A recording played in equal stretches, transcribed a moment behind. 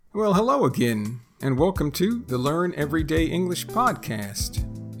Well, hello again, and welcome to the Learn Everyday English podcast,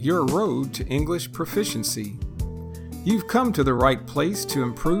 your road to English proficiency. You've come to the right place to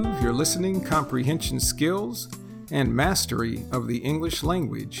improve your listening comprehension skills and mastery of the English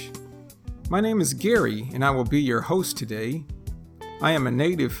language. My name is Gary, and I will be your host today. I am a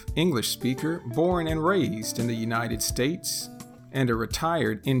native English speaker born and raised in the United States, and a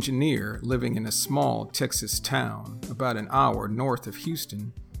retired engineer living in a small Texas town about an hour north of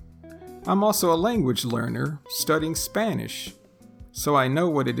Houston. I'm also a language learner studying Spanish, so I know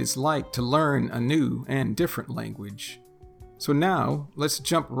what it is like to learn a new and different language. So now, let's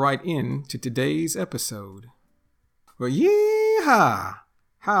jump right into today's episode. Well, yeehaw!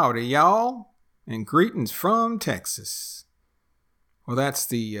 Howdy, y'all, and greetings from Texas. Well, that's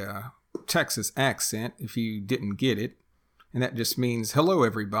the Texas accent, if you didn't get it, and that just means hello,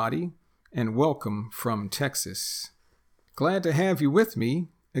 everybody, and welcome from Texas. Glad to have you with me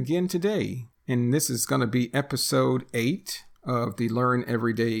again today, and this is going to be episode 8 of the Learn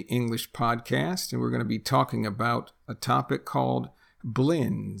Everyday English podcast, and we're going to be talking about a topic called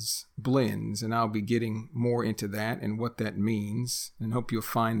blends, and I'll be getting more into that and what that means, and hope you'll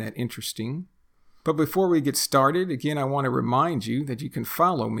find that interesting. But before we get started, again, I want to remind you that you can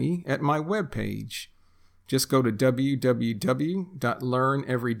follow me at my webpage. Just go to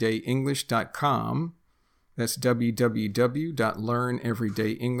www.learneverydayenglish.com. That's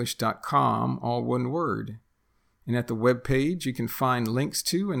www.learneverydayenglish.com, all one word. And at the webpage, you can find links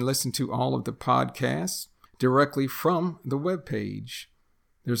to and listen to all of the podcasts directly from the webpage.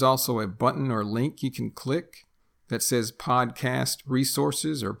 There's also a button or link you can click that says Podcast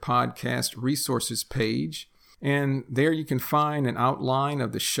Resources or Podcast Resources page. And there you can find an outline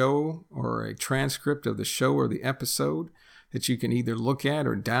of the show or a transcript of the show or the episode that you can either look at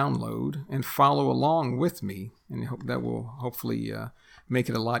or download and follow along with me. And I hope that will hopefully make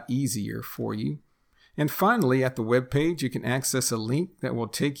it a lot easier for you. And finally, at the webpage, you can access a link that will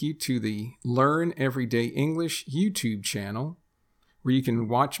take you to the Learn Everyday English YouTube channel, where you can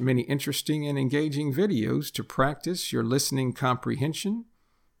watch many interesting and engaging videos to practice your listening comprehension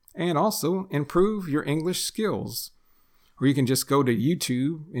and also improve your English skills. Or you can just go to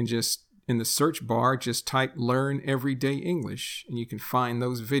YouTube and just in the search bar, just type Learn Everyday English, and you can find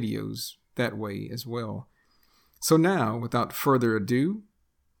those videos that way as well. So now, without further ado,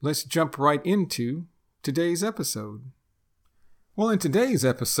 let's jump right into today's episode. Well, in today's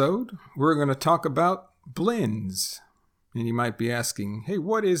episode, we're going to talk about blends. And you might be asking, hey,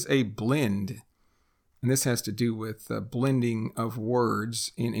 what is a blend? And this has to do with blending of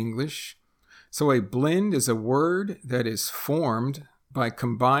words in English. So a blend is a word that is formed by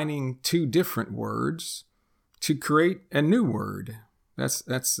combining two different words to create a new word. That's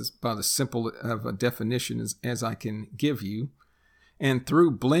about as simple of a definition as I can give you. And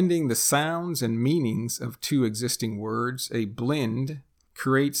through blending the sounds and meanings of two existing words, a blend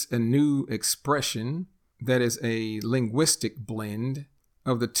creates a new expression that is a linguistic blend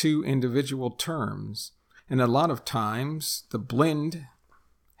of the two individual terms. And a lot of times, the blend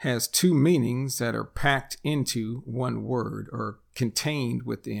has two meanings that are packed into one word or contained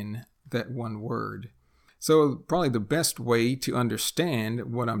within that one word. So probably the best way to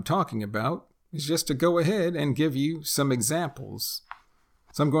understand what I'm talking about is just to go ahead and give you some examples.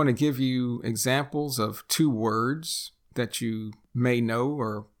 So I'm going to give you examples of two words that you may know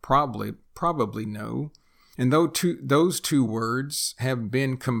or probably know. And those two words have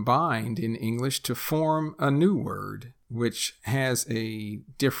been combined in English to form a new word, which has a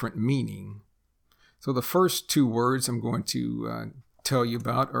different meaning. So the first two words I'm going to tell you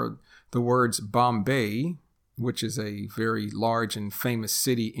about are the words Bombay, which is a very large and famous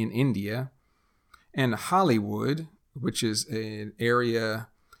city in India, and Hollywood, which is an area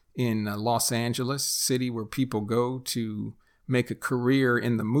in Los Angeles city where people go to make a career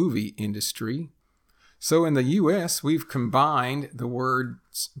in the movie industry. So in the U.S., we've combined the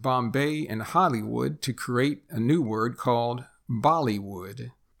words Bombay and Hollywood to create a new word called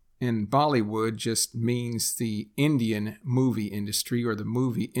Bollywood. And Bollywood just means the Indian movie industry, or the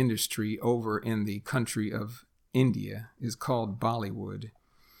movie industry over in the country of India is called Bollywood.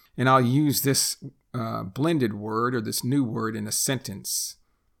 And I'll use this blended word or this new word in a sentence.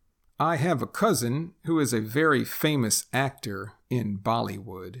 I have a cousin who is a very famous actor in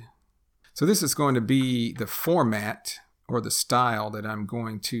Bollywood. So this is going to be the format or the style that I'm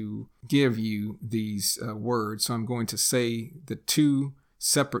going to give you these words. So I'm going to say the two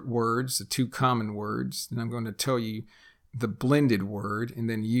separate words, the two common words, and I'm going to tell you the blended word and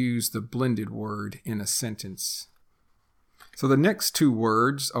then use the blended word in a sentence. So the next two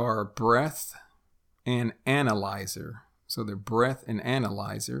words are breath and analyzer. So they're breath and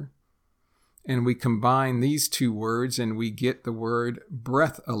analyzer. And we combine these two words and we get the word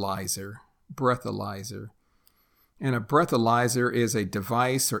breathalyzer. Breathalyzer. And a breathalyzer is a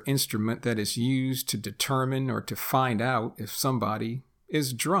device or instrument that is used to determine or to find out if somebody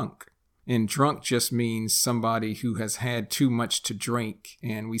is drunk. And drunk just means somebody who has had too much to drink.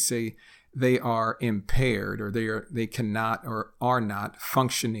 And we say they are impaired, or they cannot or are not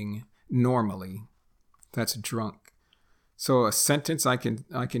functioning normally. That's drunk. So a sentence I can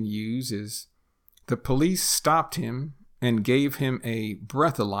use is, the police stopped him and gave him a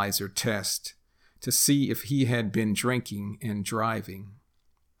breathalyzer test to see if he had been drinking and driving.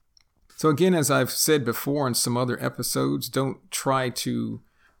 So again, as I've said before in some other episodes, don't try to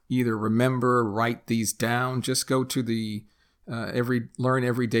either remember or write these down. Just go to the Learn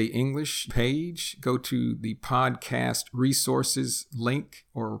Everyday English page. Go to the podcast resources link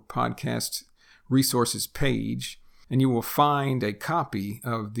or podcast resources page, and you will find a copy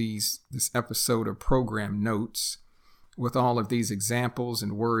of this episode of program notes with all of these examples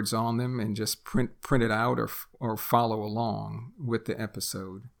and words on them, and just print it out or follow along with the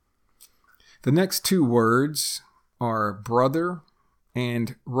episode. The next two words are brother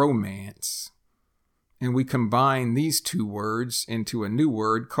and romance. And we combine these two words into a new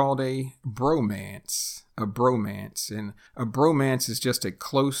word called a bromance. A bromance. And a bromance is just a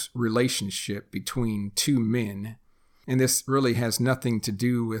close relationship between two men. And this really has nothing to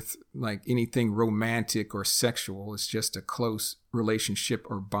do with like anything romantic or sexual. It's just a close relationship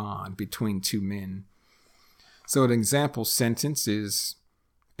or bond between two men. So an example sentence is,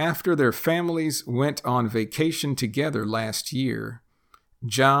 after their families went on vacation together last year,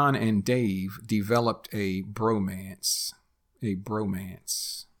 John and Dave developed a bromance. A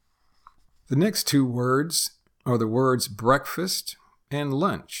bromance. The next two words are the words breakfast and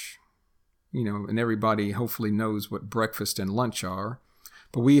lunch. And everybody hopefully knows what breakfast and lunch are.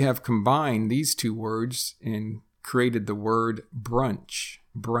 But we have combined these two words and created the word brunch.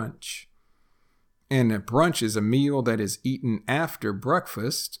 Brunch. And a brunch is a meal that is eaten after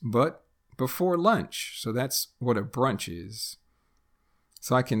breakfast, but before lunch. So that's what a brunch is.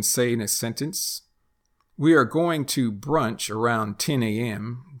 So I can say in a sentence, we are going to brunch around 10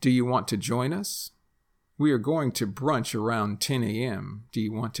 a.m. Do you want to join us? We are going to brunch around 10 a.m. Do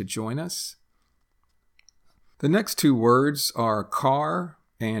you want to join us? The next two words are car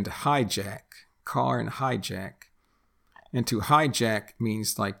and hijack. Car and hijack. And to hijack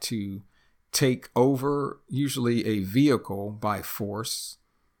means like to take over, usually a vehicle by force.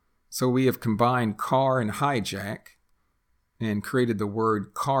 So we have combined car and hijack and created the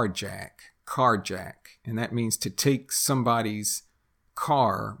word carjack. Carjack. And that means to take somebody's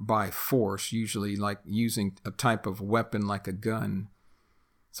car by force, usually like using a type of weapon like a gun.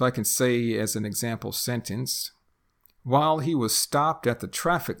 So I can say as an example sentence, while he was stopped at the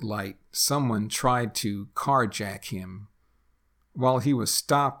traffic light, someone tried to carjack him. While he was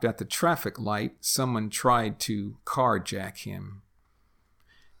stopped at the traffic light, someone tried to carjack him.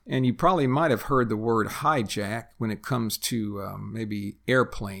 And you probably might have heard the word hijack when it comes to maybe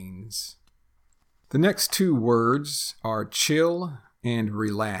airplanes. The next two words are chill and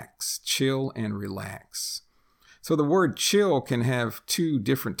relax. Chill and relax. So the word chill can have two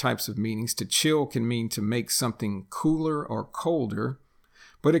different types of meanings. To chill can mean to make something cooler or colder,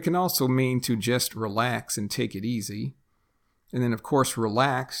 but it can also mean to just relax and take it easy. And then, of course,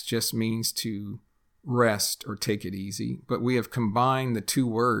 relax just means to rest or take it easy. But we have combined the two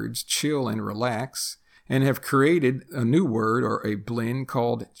words, chill and relax, and have created a new word or a blend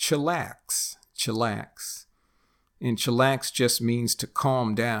called chillax. Chillax. And chillax just means to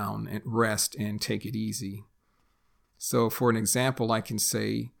calm down and rest and take it easy. So for an example, I can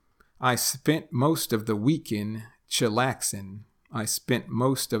say, I spent most of the weekend chillaxing. I spent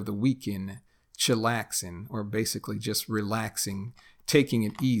most of the weekend chillaxing, or basically just relaxing, taking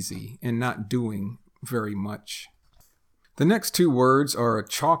it easy, and not doing very much. The next two words are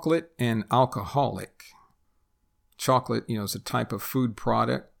chocolate and alcoholic. Chocolate, is a type of food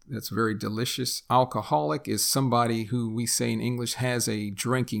product that's very delicious. Alcoholic is somebody who we say in English has a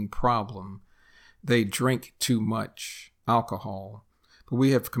drinking problem. They drink too much alcohol. But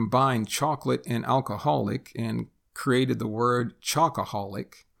we have combined chocolate and alcoholic and created the word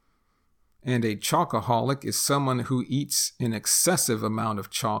chocoholic. And a chocoholic is someone who eats an excessive amount of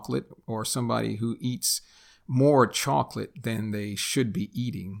chocolate, or somebody who eats more chocolate than they should be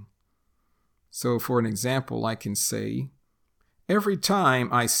eating. So for an example, I can say, every time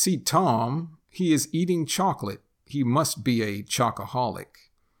I see Tom, he is eating chocolate. He must be a chocoholic.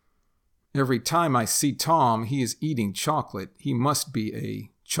 Every time I see Tom, he is eating chocolate. He must be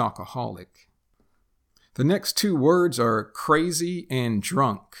a chocoholic. The next two words are crazy and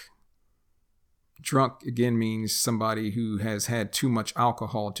drunk. Drunk, again, means somebody who has had too much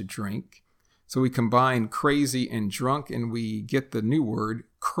alcohol to drink. So we combine crazy and drunk, and we get the new word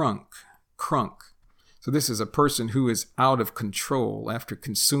crunk. Crunk. So this is a person who is out of control after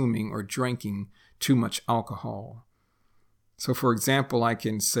consuming or drinking too much alcohol. So for example, I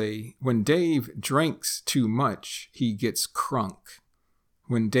can say, when Dave drinks too much, he gets crunk.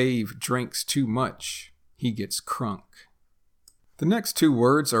 When Dave drinks too much, he gets crunk. The next two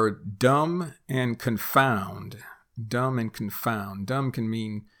words are dumb and confound. Dumb and confound. Dumb can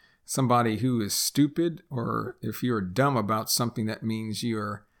mean somebody who is stupid, or if you're dumb about something, that means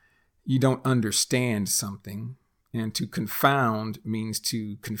you don't understand something. And to confound means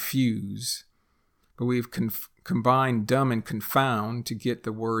to confuse. But we've combined dumb and confound to get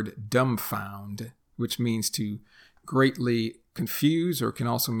the word dumbfound, which means to greatly confuse, or can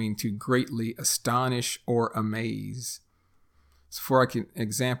also mean to greatly astonish or amaze. So for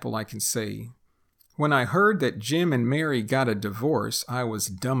example, I can say, when I heard that Jim and Mary got a divorce, I was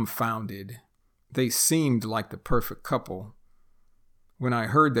dumbfounded. They seemed like the perfect couple. When I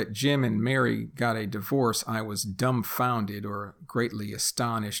heard that Jim and Mary got a divorce, I was dumbfounded or greatly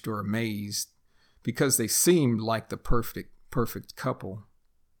astonished or amazed because they seemed like the perfect couple.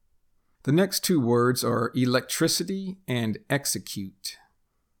 The next two words are electricity and execute.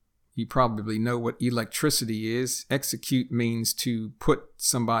 You probably know what electricity is. Execute means to put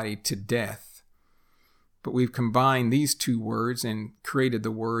somebody to death. But we've combined these two words and created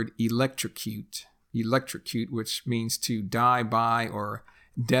the word electrocute. Electrocute, which means to die by or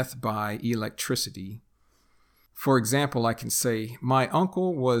death by electricity. For example, I can say, my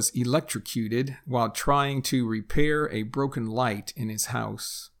uncle was electrocuted while trying to repair a broken light in his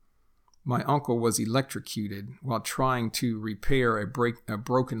house. My uncle was electrocuted while trying to repair a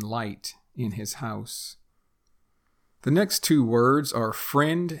broken light in his house. The next two words are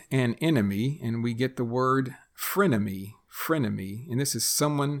friend and enemy, and we get the word frenemy. Frenemy, and this is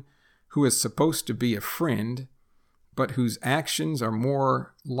someone who is supposed to be a friend, but whose actions are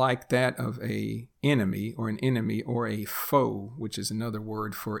more like that of an enemy or a foe, which is another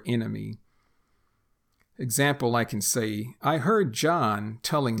word for enemy. Example, I can say, I heard John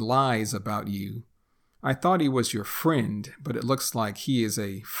telling lies about you. I thought he was your friend, but it looks like he is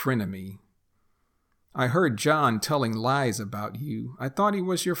a frenemy. I heard John telling lies about you. I thought he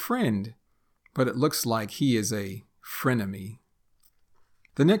was your friend, but it looks like he is a frenemy.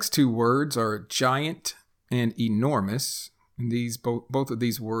 The next two words are giant and enormous. And both of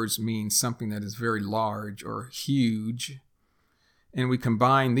these words mean something that is very large or huge. And we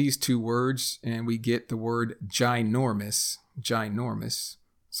combine these two words and we get the word ginormous. Ginormous.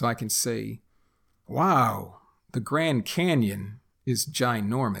 So I can say, wow, the Grand Canyon is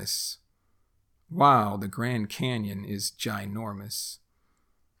ginormous. Wow, the Grand Canyon is ginormous.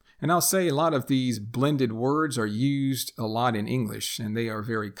 And I'll say a lot of these blended words are used a lot in English, and they are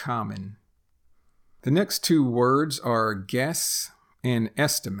very common. The next two words are guess and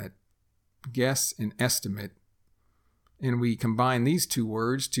estimate. Guess and estimate. And we combine these two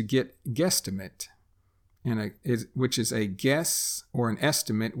words to get guesstimate, which is a guess or an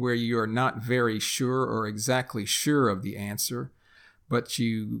estimate where you are not very sure or exactly sure of the answer, but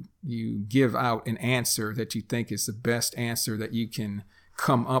you give out an answer that you think is the best answer that you can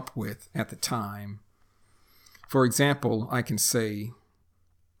come up with at the time. For example, I can say,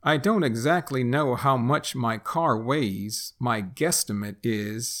 I don't exactly know how much my car weighs. My guesstimate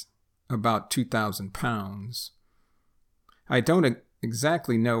is about 2,000 pounds. I don't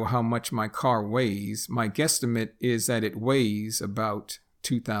exactly know how much my car weighs. My guesstimate is that it weighs about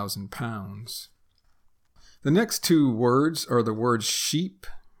 2,000 pounds. The next two words are the words sheep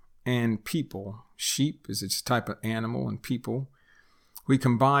and people. Sheep is its type of animal, and people. We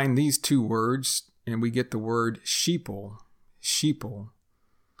combine these two words and we get the word sheeple. Sheeple.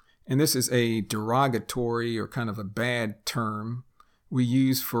 And this is a derogatory or kind of a bad term we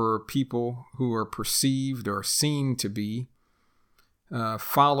use for people who are perceived or seen to be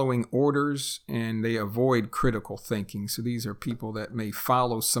following orders, and they avoid critical thinking. So these are people that may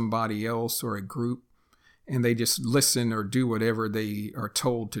follow somebody else or a group, and they just listen or do whatever they are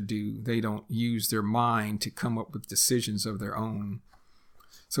told to do. They don't use their mind to come up with decisions of their own.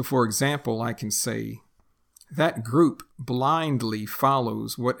 So for example, I can say, that group blindly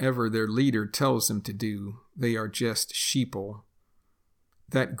follows whatever their leader tells them to do. They are just sheeple.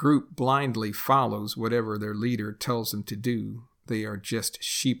 That group blindly follows whatever their leader tells them to do. They are just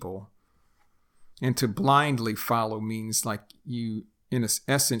sheeple. And to blindly follow means like you, in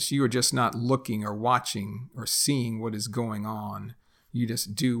essence, you are just not looking or watching or seeing what is going on. You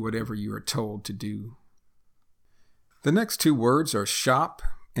just do whatever you are told to do. The next two words are shop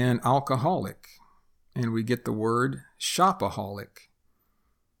and alcoholic, and we get the word shopaholic.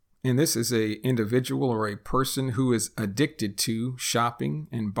 And this is an individual or a person who is addicted to shopping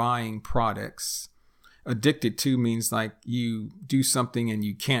and buying products. Addicted to means like you do something and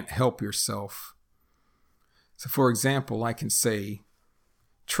you can't help yourself. So for example, I can say,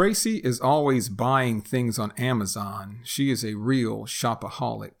 Tracy is always buying things on Amazon. She is a real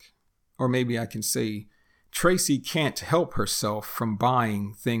shopaholic. Or maybe I can say, Tracy can't help herself from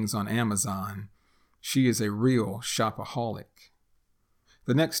buying things on Amazon. She is a real shopaholic.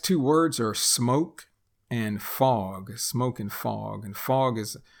 The next two words are smoke and fog. Smoke and fog. And fog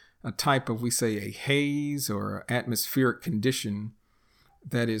is a type of, we say, a haze or atmospheric condition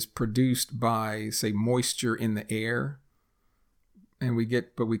that is produced by, say, moisture in the air. And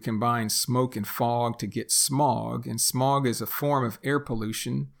we combine smoke and fog to get smog. And smog is a form of air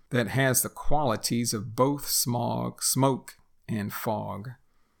pollution that has the qualities of both smoke, and fog.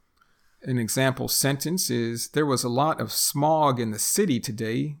 An example sentence is, there was a lot of smog in the city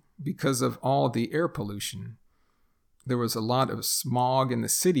today because of all the air pollution. There was a lot of smog in the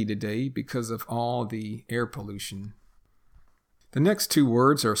city today because of all the air pollution. The next two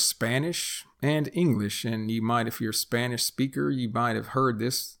words are Spanish and English, and you might, if you're a Spanish speaker, you might have heard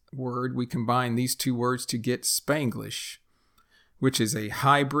this word. We combine these two words to get Spanglish, which is a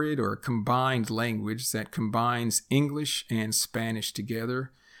hybrid or combined language that combines English and Spanish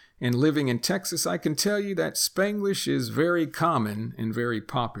together. And living in Texas, I can tell you that Spanglish is very common and very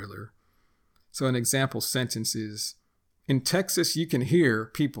popular. So an example sentence is, in Texas, you can hear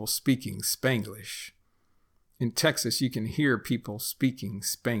people speaking Spanglish. In Texas, you can hear people speaking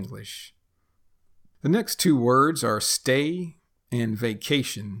Spanglish. The next two words are stay and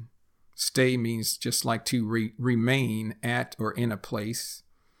vacation. Stay means just like to remain at or in a place.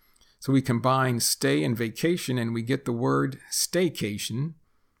 So we combine stay and vacation and we get the word staycation,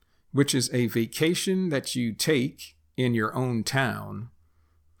 which is a vacation that you take in your own town.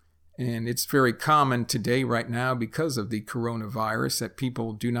 And it's very common today right now because of the coronavirus that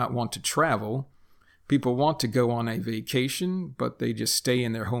people do not want to travel. People want to go on a vacation, but they just stay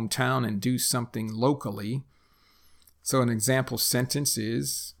in their hometown and do something locally. So an example sentence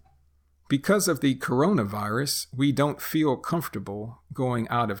is, because of the coronavirus, we don't feel comfortable going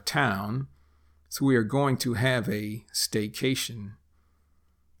out of town, so we are going to have a staycation.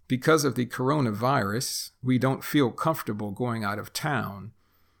 Because of the coronavirus, we don't feel comfortable going out of town,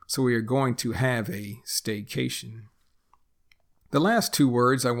 so we are going to have a staycation. The last two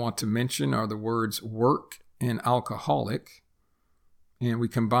words I want to mention are the words work and alcoholic, and we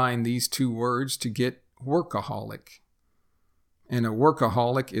combine these two words to get workaholic. And a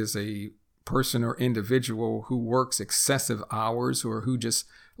workaholic is a person or individual who works excessive hours or who just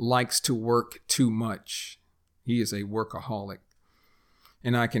likes to work too much. He is a workaholic.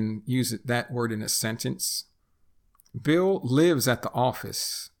 And I can use that word in a sentence. Bill lives at the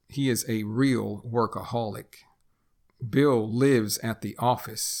office. He is a real workaholic. Bill lives at the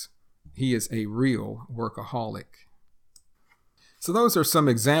office. He is a real workaholic. So those are some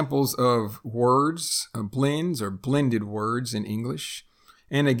examples of words, blends or blended words in English.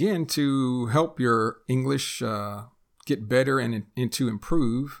 And again, to help your English get better and to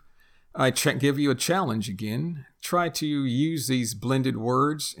improve, I give you a challenge again. Try to use these blended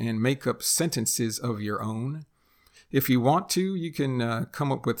words and make up sentences of your own. If you want to, you can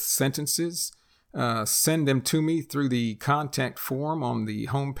come up with sentences. Send them to me through the contact form on the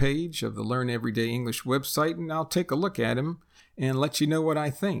homepage of the Learn Everyday English website, and I'll take a look at them and let you know what I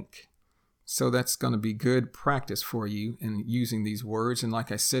think. So that's going to be good practice for you in using these words. And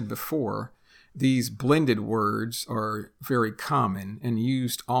like I said before, these blended words are very common and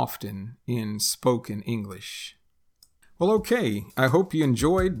used often in spoken English. Well, okay, I hope you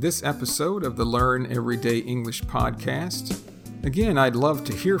enjoyed this episode of the Learn Everyday English podcast. Again, I'd love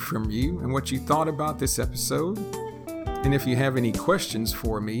to hear from you and what you thought about this episode. And if you have any questions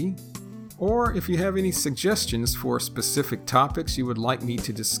for me, or if you have any suggestions for specific topics you would like me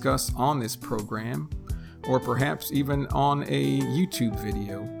to discuss on this program, or perhaps even on a YouTube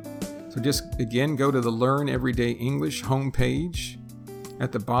video. So just, again, go to the Learn Everyday English homepage.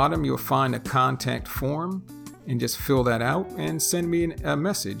 At the bottom, you'll find a contact form, and just fill that out and send me a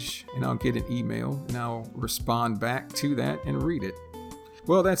message, and I'll get an email, and I'll respond back to that and read it.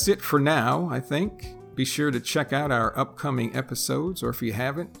 Well, that's it for now, I think. Be sure to check out our upcoming episodes, or if you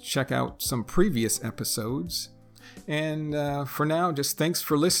haven't, check out some previous episodes. And for now, just thanks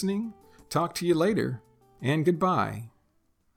for listening. Talk to you later, and goodbye.